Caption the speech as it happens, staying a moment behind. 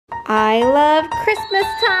I love Christmas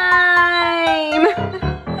time!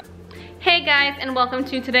 Hey guys, and welcome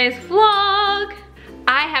to today's vlog.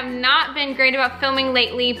 I have not been great about filming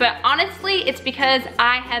lately, but honestly, it's because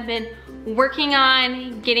I have been working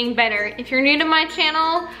on getting better. If you're new to my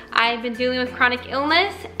channel, I've been dealing with chronic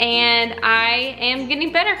illness, and I am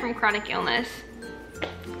getting better from chronic illness.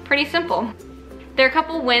 Pretty simple. There are a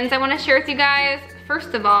couple wins I want to share with you guys.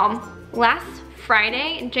 First of all, last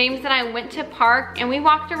Friday, James and I went to park and we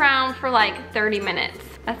walked around for like 30 minutes.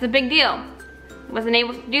 That's a big deal. Wasn't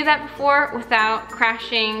able to do that before without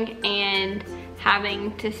crashing and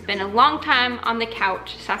having to spend a long time on the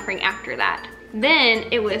couch suffering after that. Then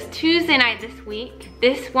it was Tuesday night this week.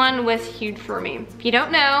 This one was huge for me. If you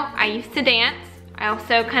don't know, I used to dance. I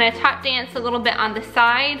also kind of taught dance a little bit on the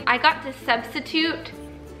side. I got to substitute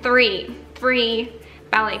three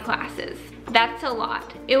ballet classes. That's a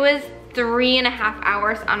lot. It was 3.5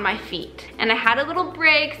 hours on my feet. And I had a little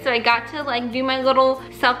break, so I got to like do my little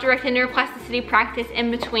self-directed neuroplasticity practice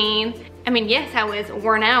in between. I mean, yes, I was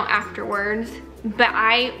worn out afterwards, but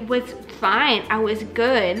I was fine. I was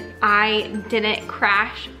good. I didn't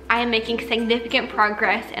crash. I am making significant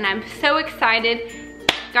progress and I'm so excited.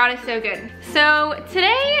 God is so good. So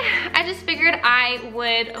today, I just figured I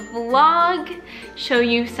would vlog, show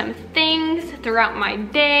you some things throughout my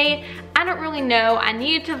day. I don't really know, I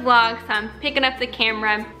needed to vlog, so I'm picking up the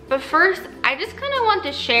camera. But first, I just kind of want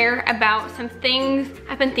to share about some things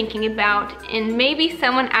I've been thinking about, and maybe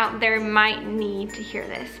someone out there might need to hear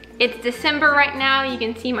this. It's December right now. You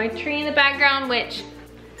can see my tree in the background, which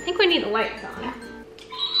I think we need the lights on.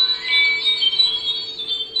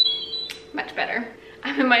 Much better.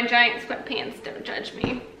 I'm in my giant sweatpants, don't judge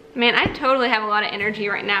me. Man, I totally have a lot of energy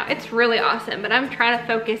right now. It's really awesome, but I'm trying to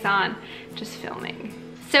focus on just filming.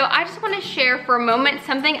 So I just want to share for a moment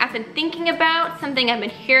something I've been thinking about, something I've been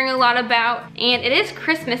hearing a lot about, and it is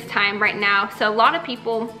Christmas time right now, so a lot of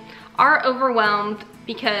people are overwhelmed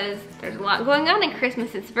because there's a lot going on in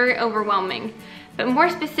Christmas. It's very overwhelming. But more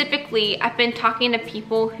specifically, I've been talking to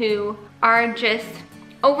people who are just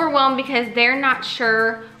overwhelmed because they're not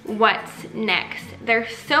sure what's next.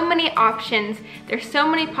 There's so many options, there's so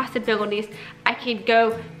many possibilities. I could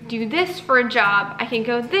go do this for a job, I can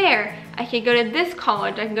go there, I could go to this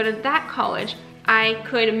college, I can go to that college, I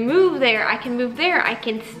could move there, I can move there, I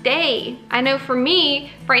can stay. I know for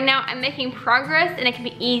me, right now I'm making progress, and it can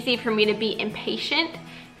be easy for me to be impatient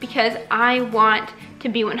because I want to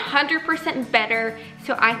be 100% better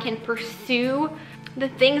so I can pursue the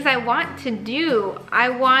things I want to do. I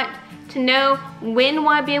want to know when will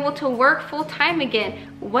I be able to work full time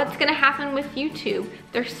again? What's gonna happen with YouTube?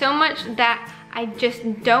 There's so much that I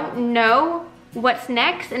just don't know what's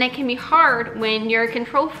next, and it can be hard when you're a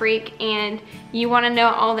control freak and you wanna know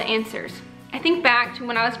all the answers. I think back to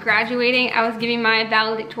when I was graduating, I was giving my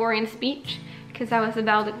valedictorian speech because I was a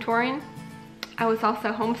valedictorian. I was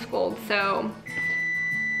also homeschooled, so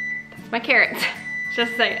that's my carrots,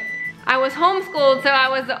 just say it. I was homeschooled, so I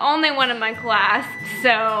was the only one in my class,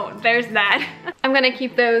 so there's that. I'm gonna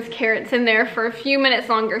keep those carrots in there for a few minutes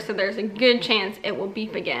longer, so there's a good chance it will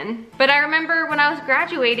beep again. But I remember when I was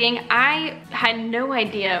graduating, I had no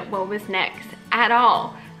idea what was next at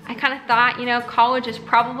all. I kind of thought, you know, college is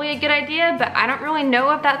probably a good idea, but I don't really know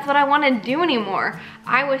if that's what I want to do anymore.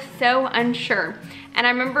 I was so unsure. And I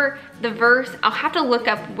remember the verse, I'll have to look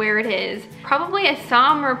up where it is. Probably a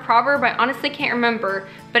psalm or a proverb, I honestly can't remember,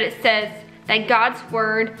 but it says that God's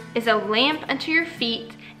word is a lamp unto your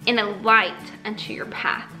feet and a light unto your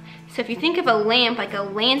path. So if you think of a lamp like a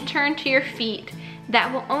lantern to your feet,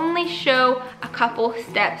 that will only show a couple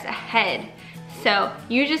steps ahead. So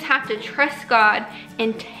you just have to trust God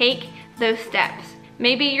and take those steps.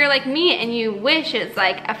 Maybe you're like me and you wish it's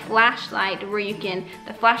like a flashlight where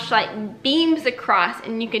the flashlight beams across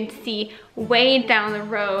and you can see way down the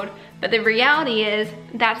road. But the reality is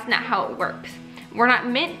that's not how it works. We're not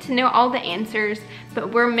meant to know all the answers,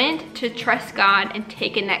 but we're meant to trust God and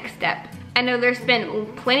take a next step. I know there's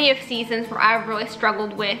been plenty of seasons where I've really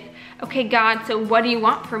struggled with, okay, God, so what do you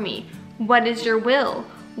want from me? What is your will?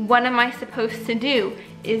 What am I supposed to do?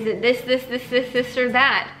 Is it this, or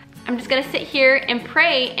that? I'm just gonna sit here and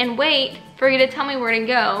pray and wait for you to tell me where to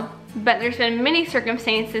go. But there's been many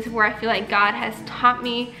circumstances where I feel like God has taught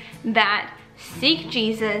me that seek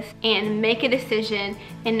Jesus and make a decision.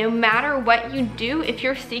 And no matter what you do, if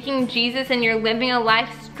you're seeking Jesus and you're living a life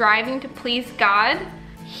striving to please God,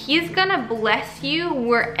 He's gonna bless you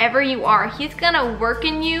wherever you are. He's gonna work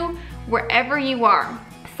in you wherever you are.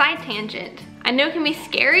 Side tangent. I know it can be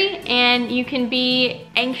scary and you can be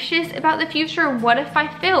anxious about the future. What if I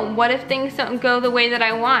fail? What if things don't go the way that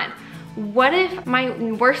I want? what if my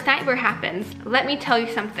worst nightmare happens? Let me tell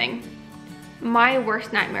you something. My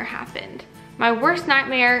worst nightmare happened. My worst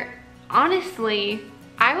nightmare, honestly,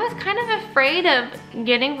 I was kind of afraid of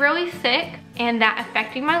getting really sick and that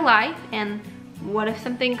affecting my life, and what if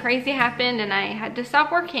something crazy happened and I had to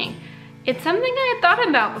stop working? It's something I had thought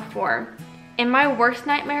about before, and my worst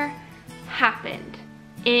nightmare happened.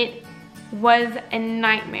 It was a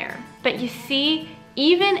nightmare. But you see,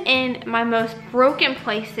 even in my most broken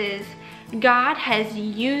places, God has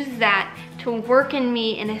used that to work in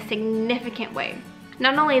me in a significant way.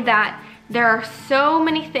 Not only that, there are so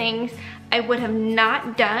many things I would have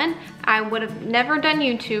not done. I would have never done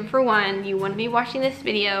YouTube, for one. You wouldn't be watching this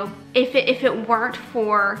video if it weren't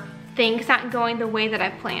for things not going the way that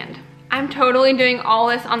I planned. I'm totally doing all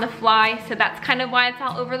this on the fly, so that's kind of why it's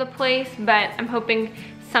all over the place, but I'm hoping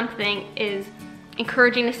something is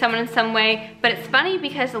encouraging to someone in some way. But it's funny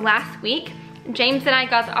because last week, James and I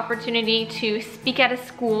got the opportunity to speak at a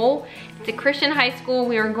school. It's a Christian high school.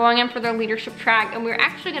 We were going in for their leadership track, and we were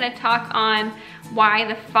actually gonna talk on why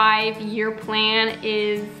the 5-year plan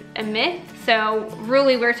is a myth. So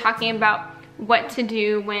really we're talking about what to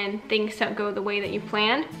do when things don't go the way that you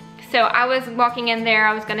planned. So I was walking in there,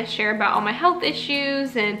 I was gonna share about all my health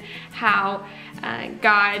issues and how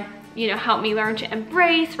God, helped me learn to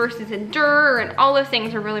embrace versus endure, and all those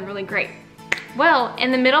things are really, really great. Well,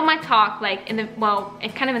 in the middle of my talk, kind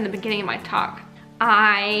of in the beginning of my talk,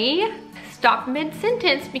 I stopped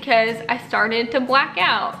mid-sentence because I started to black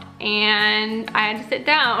out and I had to sit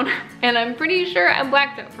down, and I'm pretty sure I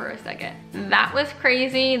blacked out for a second. That was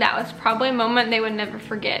crazy. That was probably a moment they would never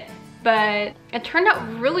forget, but it turned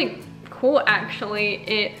out really cool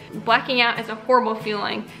actually. Blacking out is a horrible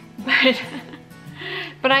feeling,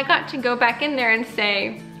 but I got to go back in there and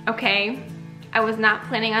say, okay, I was not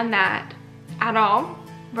planning on that at all.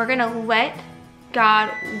 We're gonna let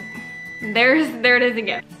God, there it is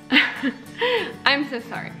again. I'm so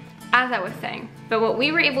sorry, as I was saying. But what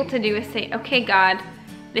we were able to do is say, okay, God,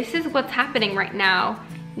 this is what's happening right now.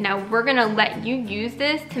 Now we're gonna let you use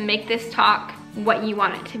this to make this talk what you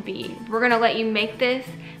want it to be. We're gonna let you make this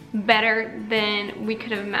better than we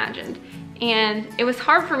could have imagined. And it was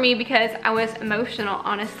hard for me because I was emotional,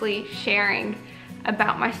 honestly, sharing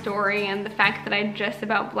about my story and the fact that I just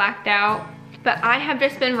about blacked out. But I have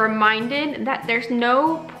just been reminded that there's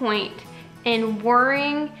no point in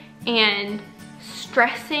worrying and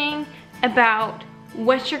stressing about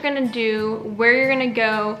what you're gonna do, where you're gonna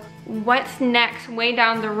go, what's next way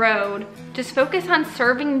down the road. Just focus on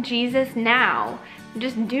serving Jesus now.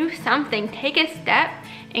 Just do something, take a step,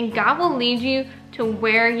 and God will lead you to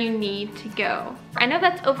where you need to go. I know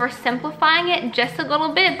that's oversimplifying it just a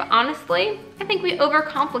little bit, but honestly, I think we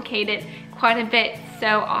overcomplicate it quite a bit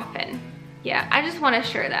so often. Yeah, I just want to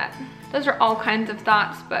share that. Those are all kinds of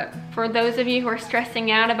thoughts, but for those of you who are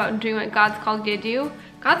stressing out about doing what God's called you to do,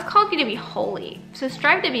 God's called you to be holy. So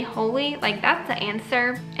strive to be holy, like that's the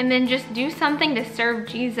answer. And then just do something to serve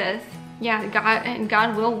Jesus. Yeah,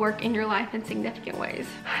 God will work in your life in significant ways.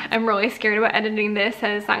 I'm really scared about editing this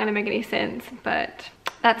and it's not gonna make any sense, but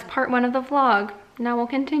that's part 1 of the vlog. Now we'll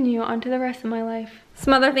continue on to the rest of my life.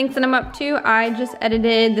 Some other things that I'm up to, I just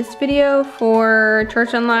edited this video for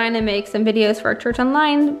Church Online and make some videos for our Church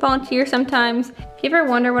Online volunteer sometimes. If you ever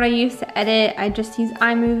wonder what I use to edit, I just use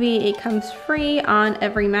iMovie. It comes free on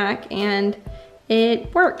every Mac and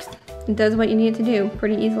it works. It does what you need it to do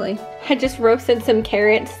pretty easily. I just roasted some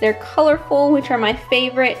carrots. They're colorful, which are my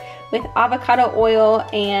favorite, with avocado oil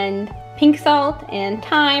and pink salt and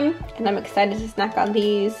thyme, and I'm excited to snack on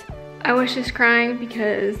these. I was just crying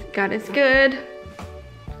because God is good.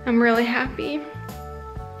 I'm really happy.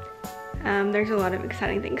 There's a lot of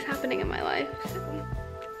exciting things happening in my life, so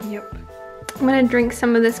yep. I'm gonna drink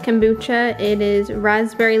some of this kombucha. It is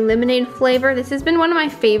raspberry lemonade flavor. This has been one of my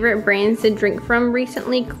favorite brands to drink from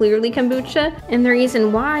recently, Clearly Kombucha. And the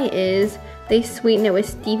reason why is they sweeten it with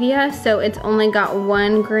stevia, so it's only got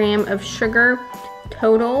 1 gram of sugar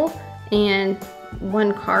total and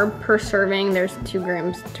 1 carb per serving. There's 2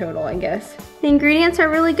 grams total, I guess. The ingredients are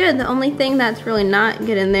really good. The only thing that's really not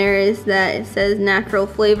good in there is that it says natural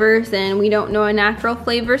flavors, and we don't know what natural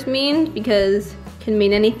flavors mean because it can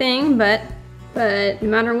mean anything, but no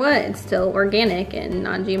matter what, it's still organic and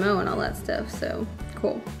non-GMO and all that stuff, so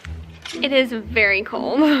cool. It is very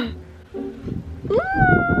cold.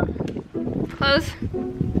 Close.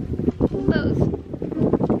 Close.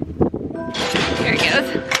 There it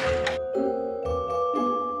goes.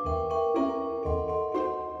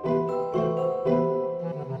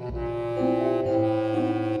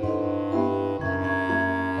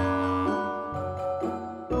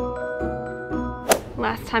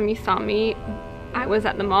 Last time you saw me, I was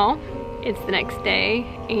at the mall It's the next day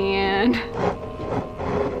and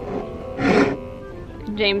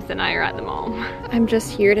James and I are at the mall. I'm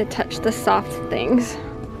just here to touch the soft things.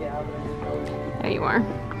 There you are.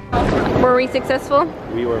 Were we successful?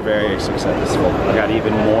 We were very successful. I got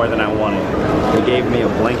even more than I wanted. They gave me a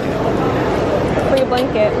blanket. Free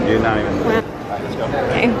blanket. You're not even. Alright, let's go.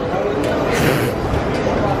 Okay.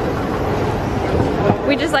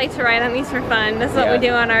 We just like to ride on these for fun. That's what we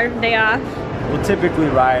do on our day off. We'll typically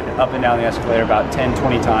ride up and down the escalator about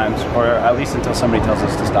 10-20 times, or at least until somebody tells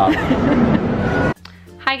us to stop.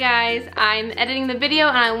 Hi guys, I'm editing the video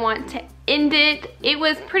and I want to end it. It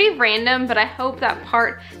was pretty random, but I hope that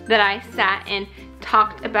part that I sat and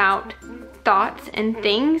talked about thoughts and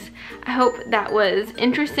things, I hope that was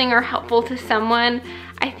interesting or helpful to someone.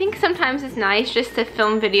 I think sometimes it's nice just to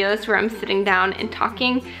film videos where I'm sitting down and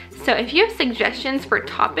talking. So if you have suggestions for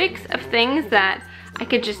topics of things that I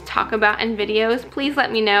could just talk about in videos, please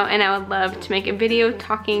let me know and I would love to make a video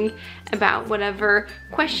talking about whatever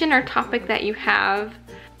question or topic that you have.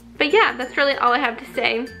 But yeah, that's really all I have to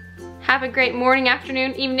say. Have a great morning,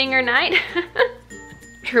 afternoon, evening, or night.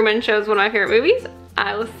 Truman Show is one of my favorite movies.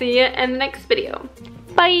 I will see you in the next video.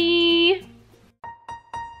 Bye!